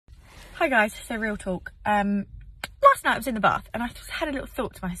Hi guys, so real talk. Last night I was in the bath and I had a little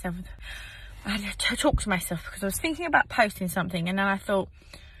thought to myself. I had to talk to myself because I was thinking about posting something, and then I thought,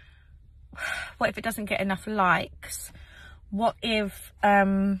 what if it doesn't get enough likes? What if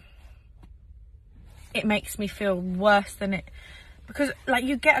it makes me feel worse than it? Because like,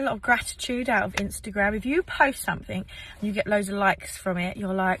 you get a lot of gratitude out of Instagram. If you post something and you get loads of likes from it,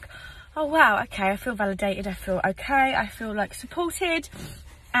 you're like, oh wow, okay, I feel validated, I feel okay, I feel like supported.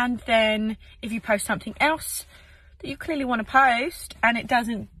 And then if you post something else that you clearly want to post and it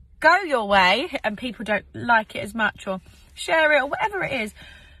doesn't go your way and people don't like it as much or share it or whatever it is,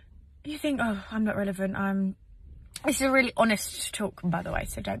 you think, oh, I'm not relevant. This is a really honest talk, by the way,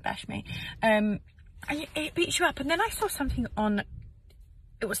 so don't bash me. And it beats you up. And then I saw something on,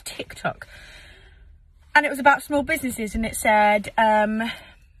 it was TikTok, and it was about small businesses, and it said,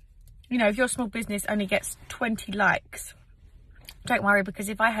 you know, if your small business only gets 20 likes, don't worry, because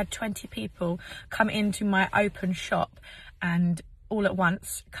if I had 20 people come into my open shop and all at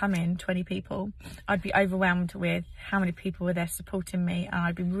once come in, 20 people, I'd be overwhelmed with how many people were there supporting me, and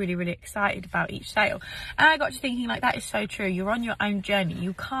I'd be really, really excited about each sale. And I got to thinking, like, that is so true. You're on your own journey.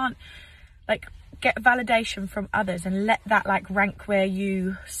 You can't, like, get validation from others and let that, like, rank where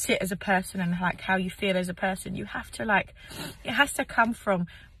you sit as a person and, like, how you feel as a person. You have to, like, it has to come from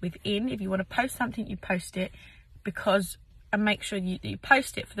within. If you want to post something, you post it because, and make sure you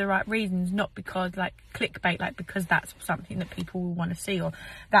post it for the right reasons, not because, like, clickbait, like, because that's something that people will want to see or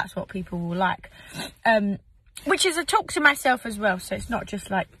that's what people will like. Which is a talk to myself as well. So it's not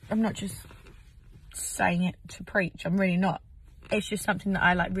just like, I'm not just saying it to preach. I'm really not. It's just something that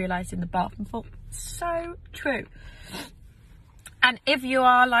I, like, realised in the bath and thought, so true. And if you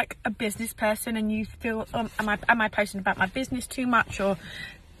are, like, a business person and you feel, am I posting about my business too much or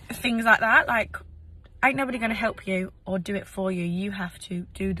things like that, like, ain't nobody going to help you or do it for you. You have to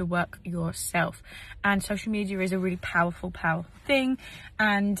do the work yourself. And social media is a really powerful thing.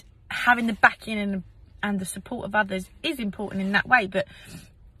 And having the backing and the support of others is important in that way. But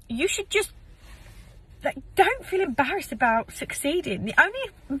you should just, like, don't feel embarrassed about succeeding. The only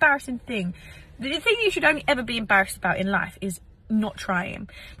embarrassing thing, the thing you should only ever be embarrassed about in life is not trying.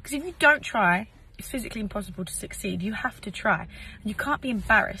 Because if you don't try, it's physically impossible to succeed. You have to try. And you can't be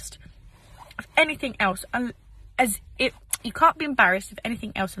embarrassed of anything else, you can't be embarrassed of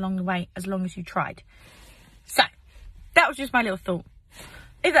anything else along the way as long as you tried. So that was just my little thought.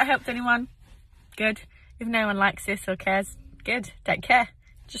 If that helped anyone, good. If no one likes this or cares, good. Don't care,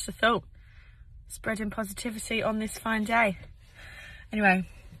 just a thought, spreading positivity on this fine day. Anyway,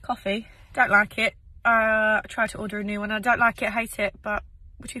 coffee, don't like it. I tried to order a new one. I don't like it, hate it, but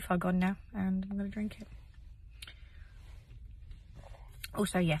we're too far gone now and I'm gonna drink it.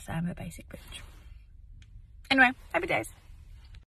 Also, yes, I am a basic bitch. Anyway, happy days.